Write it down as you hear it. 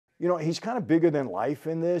He's kind of bigger than life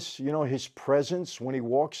in this. His presence, when he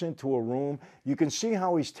walks into a room, you can see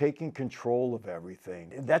how he's taking control of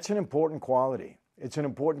everything. That's an important quality. It's an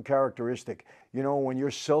important characteristic. When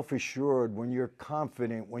you're self-assured, when you're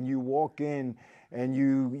confident, when you walk in and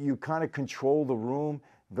you kind of control the room,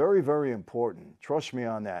 very, very important. Trust me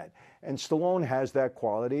on that. And Stallone has that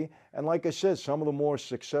quality. And like I said, some of the more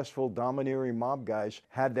successful domineering mob guys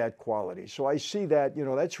had that quality. So I see that,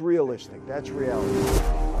 that's realistic. That's reality.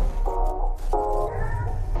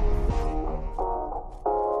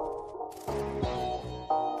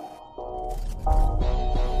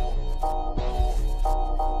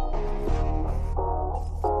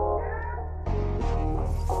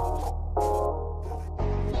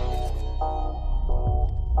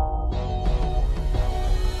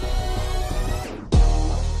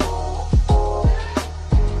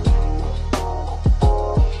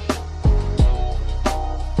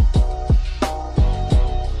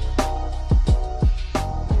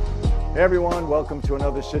 Hey everyone, welcome to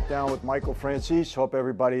another Sit Down with Michael Franzese. Hope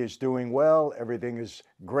everybody is doing well. Everything is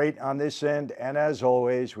great on this end. And as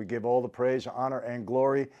always, we give all the praise, honor, and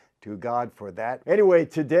glory to God for that. Anyway,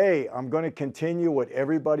 today I'm going to continue what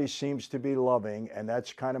everybody seems to be loving, and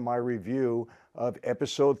that's kind of my review of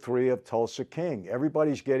episode 3 of Tulsa King.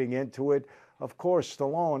 Everybody's getting into it. Of course,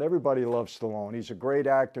 Stallone, everybody loves Stallone. He's a great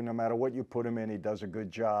actor. No matter what you put him in, he does a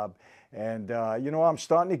good job. And, I'm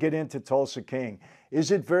starting to get into Tulsa King.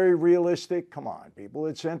 Is it very realistic? Come on, people.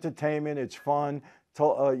 It's entertainment. It's fun.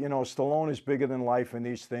 Stallone is bigger than life in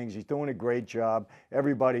these things. He's doing a great job.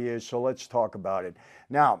 Everybody is, so let's talk about it.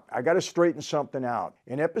 Now, I got to straighten something out.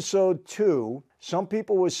 In episode 2, some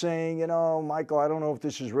people were saying, Michael, I don't know if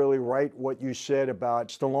this is really right what you said about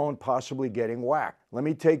Stallone possibly getting whacked. Let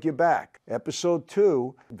me take you back. Episode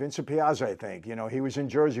 2, Vincent Piazza, I think, he was in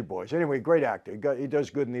Jersey Boys. Anyway, great actor. He does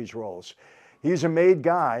good in these roles. He's a made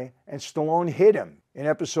guy, and Stallone hit him in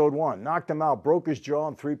episode 1, knocked him out, broke his jaw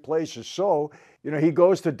in 3 places. So, he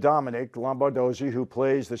goes to Dominic Lombardozzi, who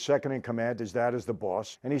plays the second in command. His dad is the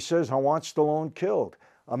boss. And he says, I want Stallone killed.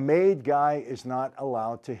 A made guy is not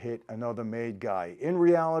allowed to hit another made guy. In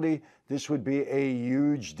reality, this would be a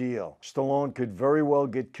huge deal. Stallone could very well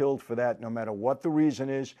get killed for that. No matter what the reason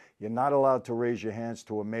is, you're not allowed to raise your hands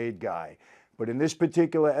to a made guy. But in this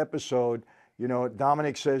particular episode,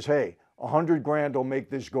 Dominic says, hey, $100,000 will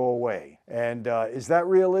make this go away. And is that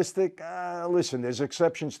realistic? Listen, there's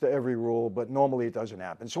exceptions to every rule, but normally it doesn't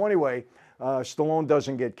happen. So anyway, Stallone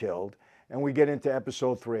doesn't get killed, and we get into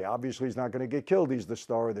episode 3. Obviously, he's not going to get killed. He's the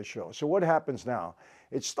star of the show. So what happens now?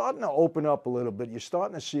 It's starting to open up a little bit. You're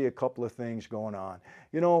starting to see a couple of things going on.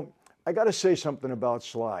 I got to say something about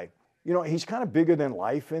Sly. He's kind of bigger than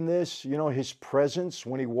life in this. His presence,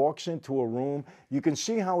 when he walks into a room, you can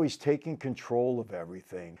see how he's taking control of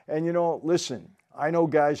everything. And, listen, I know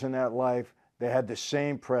guys in that life, they had the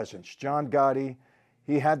same presence. John Gotti,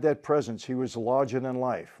 he had that presence. He was larger than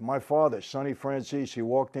life. My father, Sonny Franzese, he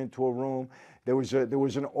walked into a room. There was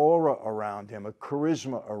an aura around him, a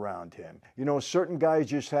charisma around him. Certain guys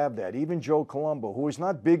just have that. Even Joe Colombo, who was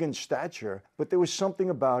not big in stature, but there was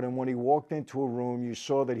something about him when he walked into a room, you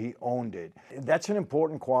saw that he owned it. That's an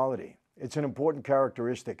important quality. It's an important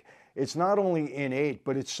characteristic. It's not only innate,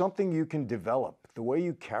 but it's something you can develop. The way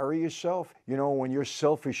you carry yourself, when you're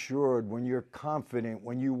self-assured, when you're confident,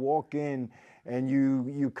 when you walk in and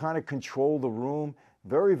you kind of control the room,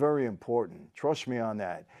 very, very important. Trust me on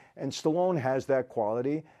that. And Stallone has that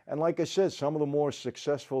quality. And like I said, some of the more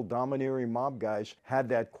successful domineering mob guys had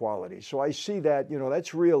that quality. So I see that,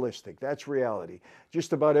 that's realistic. That's reality.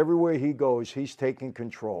 Just about everywhere he goes, he's taking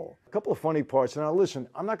control. A couple of funny parts. Now listen,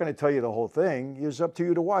 I'm not going to tell you the whole thing. It's up to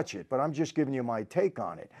you to watch it, but I'm just giving you my take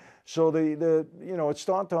on it. So it's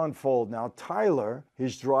starting to unfold. Now Tyler,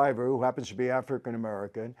 his driver, who happens to be African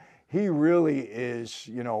American, he really is,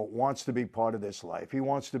 wants to be part of this life. He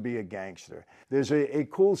wants to be a gangster. There's a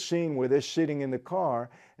cool scene where they're sitting in the car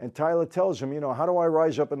and Tyler tells him, how do I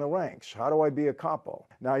rise up in the ranks? How do I be a capo?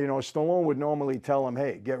 Now, Stallone would normally tell him,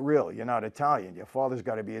 hey, get real. You're not Italian. Your father's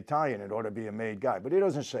got to be Italian in order to be a made guy. But he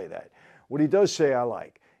doesn't say that. What he does say, I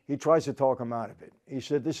like. He tries to talk him out of it. He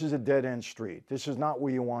said, this is a dead-end street. This is not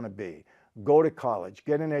where you want to be. Go to college,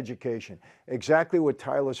 get an education. Exactly what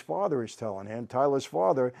Tyler's father is telling him. Tyler's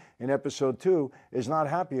father, in episode 2, is not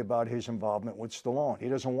happy about his involvement with Stallone. He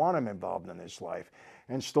doesn't want him involved in this life.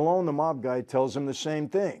 And Stallone, the mob guy, tells him the same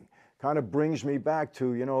thing. Kind of brings me back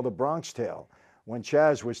to, the Bronx Tale, when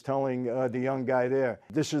Chaz was telling the young guy there,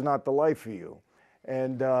 this is not the life for you.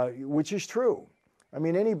 And which is true. I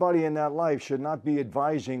mean, anybody in that life should not be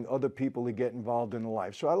advising other people to get involved in the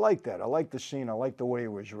life. So I like that. I like the scene. I like the way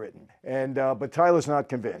it was written. And but Tyler's not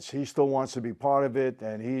convinced. He still wants to be part of it,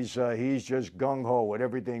 and he's just gung-ho with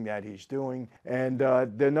everything that he's doing. And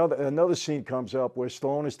another scene comes up where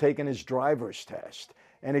Stallone is taking his driver's test.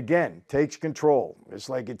 And again, takes control. It's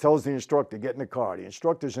like it tells the instructor, get in the car. The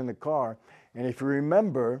instructor's in the car. And if you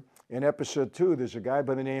remember, in episode 2, there's a guy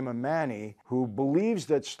by the name of Manny who believes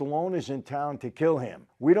that Stallone is in town to kill him.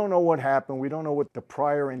 We don't know what happened. We don't know what the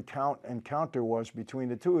prior encounter was between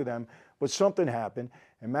the two of them, but something happened,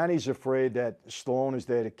 and Manny's afraid that Stallone is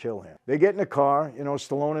there to kill him. They get in the car,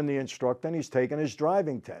 Stallone and the instructor, and he's taking his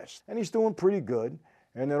driving test, and he's doing pretty good.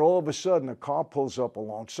 And then all of a sudden, a car pulls up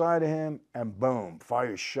alongside of him, and boom,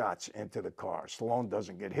 fires shots into the car. Stallone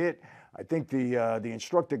doesn't get hit. I think the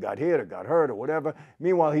instructor got hit or got hurt or whatever.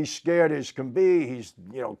 Meanwhile, he's scared as can be. He's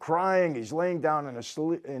crying. He's laying down in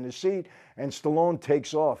the seat, and Stallone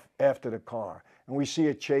takes off after the car. And we see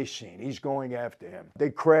a chase scene. He's going after him. They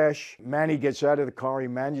crash. Manny gets out of the car. He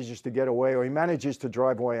manages to get away, or he manages to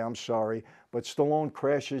drive away, I'm sorry. But Stallone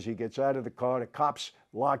crashes. He gets out of the car. The cops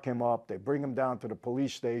lock him up. They bring him down to the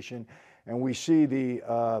police station. And we see the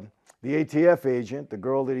ATF agent, the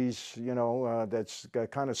girl that he's, that's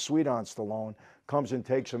kind of sweet on Stallone, comes and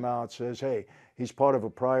takes him out, says, hey, he's part of a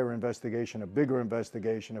prior investigation, a bigger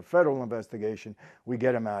investigation, a federal investigation. We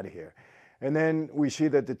get him out of here. And then we see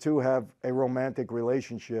that the two have a romantic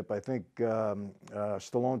relationship. I think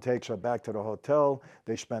Stallone takes her back to the hotel.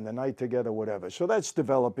 They spend the night together, whatever. So that's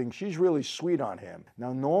developing. She's really sweet on him.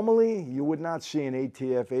 Now, normally, you would not see an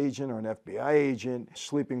ATF agent or an FBI agent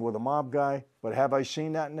sleeping with a mob guy. But have I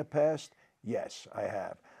seen that in the past? Yes, I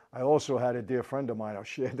have. I also had a dear friend of mine, I'll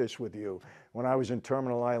share this with you. When I was in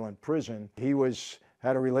Terminal Island Prison, he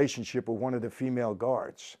had a relationship with one of the female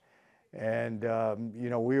guards. And,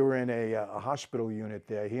 we were in a hospital unit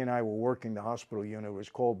there. He and I were working the hospital unit. It was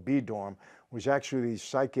called B-Dorm. It was actually the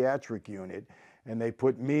psychiatric unit. And they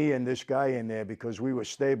put me and this guy in there because we were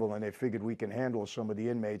stable, and they figured we can handle some of the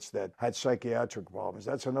inmates that had psychiatric problems.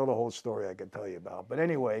 That's another whole story I could tell you about. But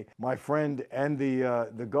anyway, my friend and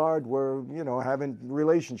the guard were, having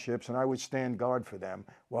relationships, and I would stand guard for them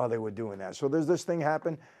while they were doing that. So does this thing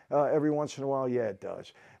happen every once in a while? Yeah, it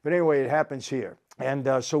does. But anyway, it happens here.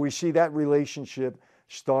 And so we see that relationship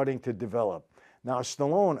starting to develop. Now,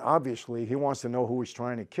 Stallone, obviously, he wants to know who is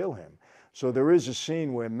trying to kill him. So there is a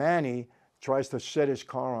scene where Manny tries to set his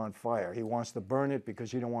car on fire. He wants to burn it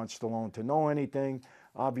because he don't want Stallone to know anything,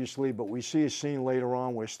 obviously. But we see a scene later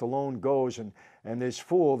on where Stallone goes, and this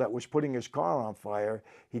fool that was putting his car on fire,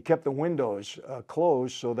 he kept the windows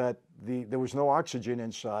closed so that there was no oxygen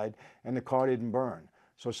inside and the car didn't burn.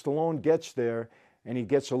 So Stallone gets there, and he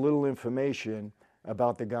gets a little information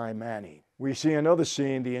about the guy Manny. We see another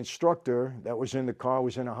scene. The instructor that was in the car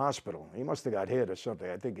was in a hospital. He must have got hit or something.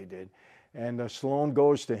 I think he did. And Stallone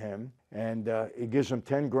goes to him, and he gives him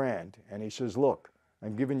 10 grand. And he says, look,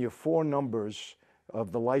 I'm giving you 4 numbers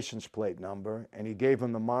of the license plate number. And he gave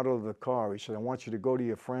him the model of the car. He said, I want you to go to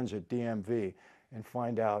your friends at DMV and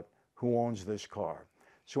find out who owns this car.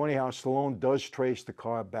 So anyhow, Stallone does trace the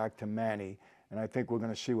car back to Manny. And I think we're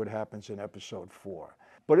going to see what happens in episode 4.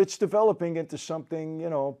 But it's developing into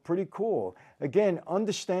something, pretty cool. Again,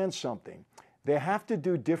 understand something. They have to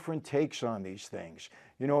do different takes on these things.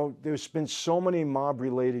 There's been so many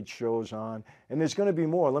mob-related shows on, and there's going to be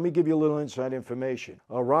more. Let me give you a little inside information.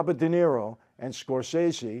 Robert De Niro and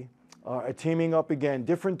Scorsese are teaming up again.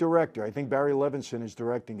 Different director. I think Barry Levinson is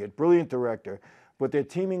directing it. Brilliant director. But they're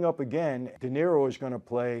teaming up again. De Niro is going to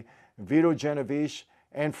play Vito Genovese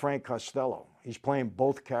and Frank Costello. He's playing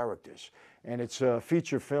both characters. And it's a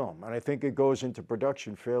feature film, and I think it goes into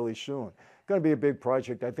production fairly soon. It's going to be a big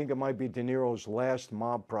project. I think it might be De Niro's last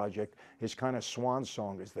mob project, his kind of swan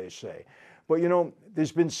song, as they say. But,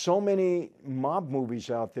 there's been so many mob movies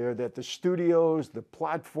out there that the studios, the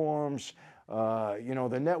platforms,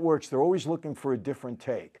 the networks, they're always looking for a different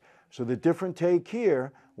take. So the different take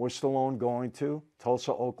here was Stallone going to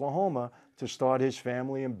Tulsa, Oklahoma to start his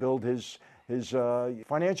family and build his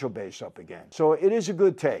financial base up again. So it is a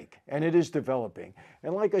good take, and it is developing.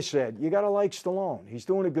 And like I said, you got to like Stallone. He's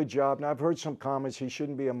doing a good job. Now, I've heard some comments, he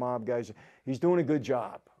shouldn't be a mob guy. He's doing a good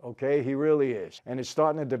job, okay? He really is. And it's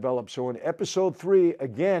starting to develop. So in episode 3,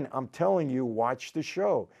 again, I'm telling you, watch the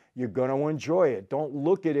show. You're going to enjoy it. Don't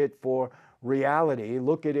look at it for reality.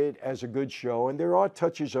 Look at it as a good show. And there are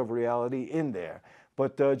touches of reality in there.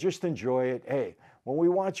 But just enjoy it. Hey, when we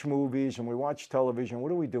watch movies and we watch television,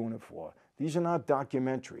 what are we doing it for? These are not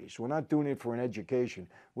documentaries. We're not doing it for an education.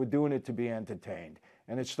 We're doing it to be entertained.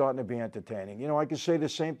 And it's starting to be entertaining. I could say the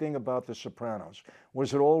same thing about The Sopranos.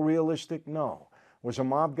 Was it all realistic? No. Was a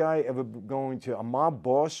mob guy ever going to, a mob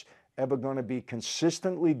boss ever going to be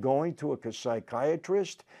consistently going to a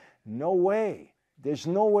psychiatrist? No way. There's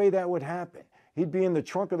no way that would happen. He'd be in the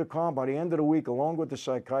trunk of the car by the end of the week along with the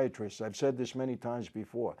psychiatrist. I've said this many times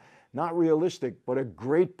before. Not realistic, but a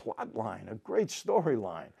great plot line, a great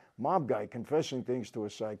storyline. Mob guy confessing things to a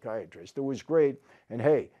psychiatrist. It was great. And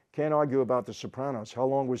hey, can't argue about The Sopranos. How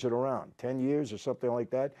long was it around? 10 years or something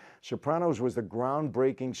like that? Sopranos was the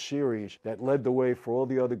groundbreaking series that led the way for all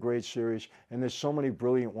the other great series. And there's so many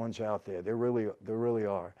brilliant ones out there. There really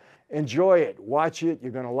are. Enjoy it. Watch it.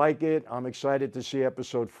 You're going to like it. I'm excited to see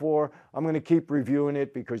episode 4. I'm going to keep reviewing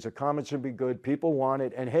it because the comments will be good. People want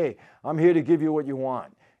it. And hey, I'm here to give you what you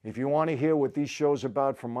want. If you want to hear what these shows are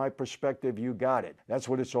about from my perspective, you got it. That's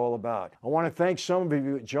what it's all about. I want to thank some of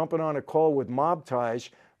you jumping on a call with Mob Ties,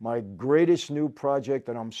 my greatest new project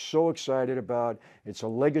that I'm so excited about. It's a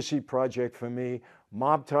legacy project for me.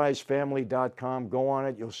 MobTiesFamily.com. Go on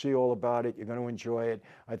it. You'll see all about it. You're going to enjoy it.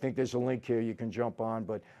 I think there's a link here you can jump on.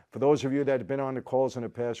 But for those of you that have been on the calls in the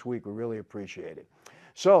past week, we really appreciate it.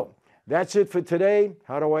 So, that's it for today.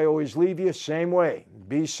 How do I always leave you? Same way.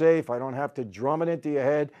 Be safe. I don't have to drum it into your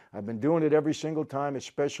head. I've been doing it every single time,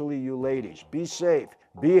 especially you ladies. Be safe.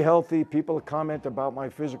 Be healthy. People comment about my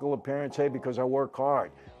physical appearance, hey, because I work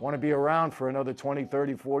hard. I want to be around for another 20,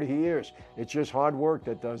 30, 40 years. It's just hard work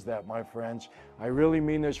that does that, my friends. I really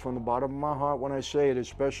mean this from the bottom of my heart when I say it,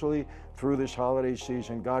 especially through this holiday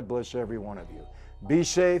season. God bless every one of you. Be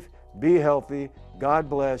safe. Be healthy. God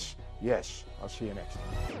bless. Yes, I'll see you next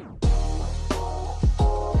time.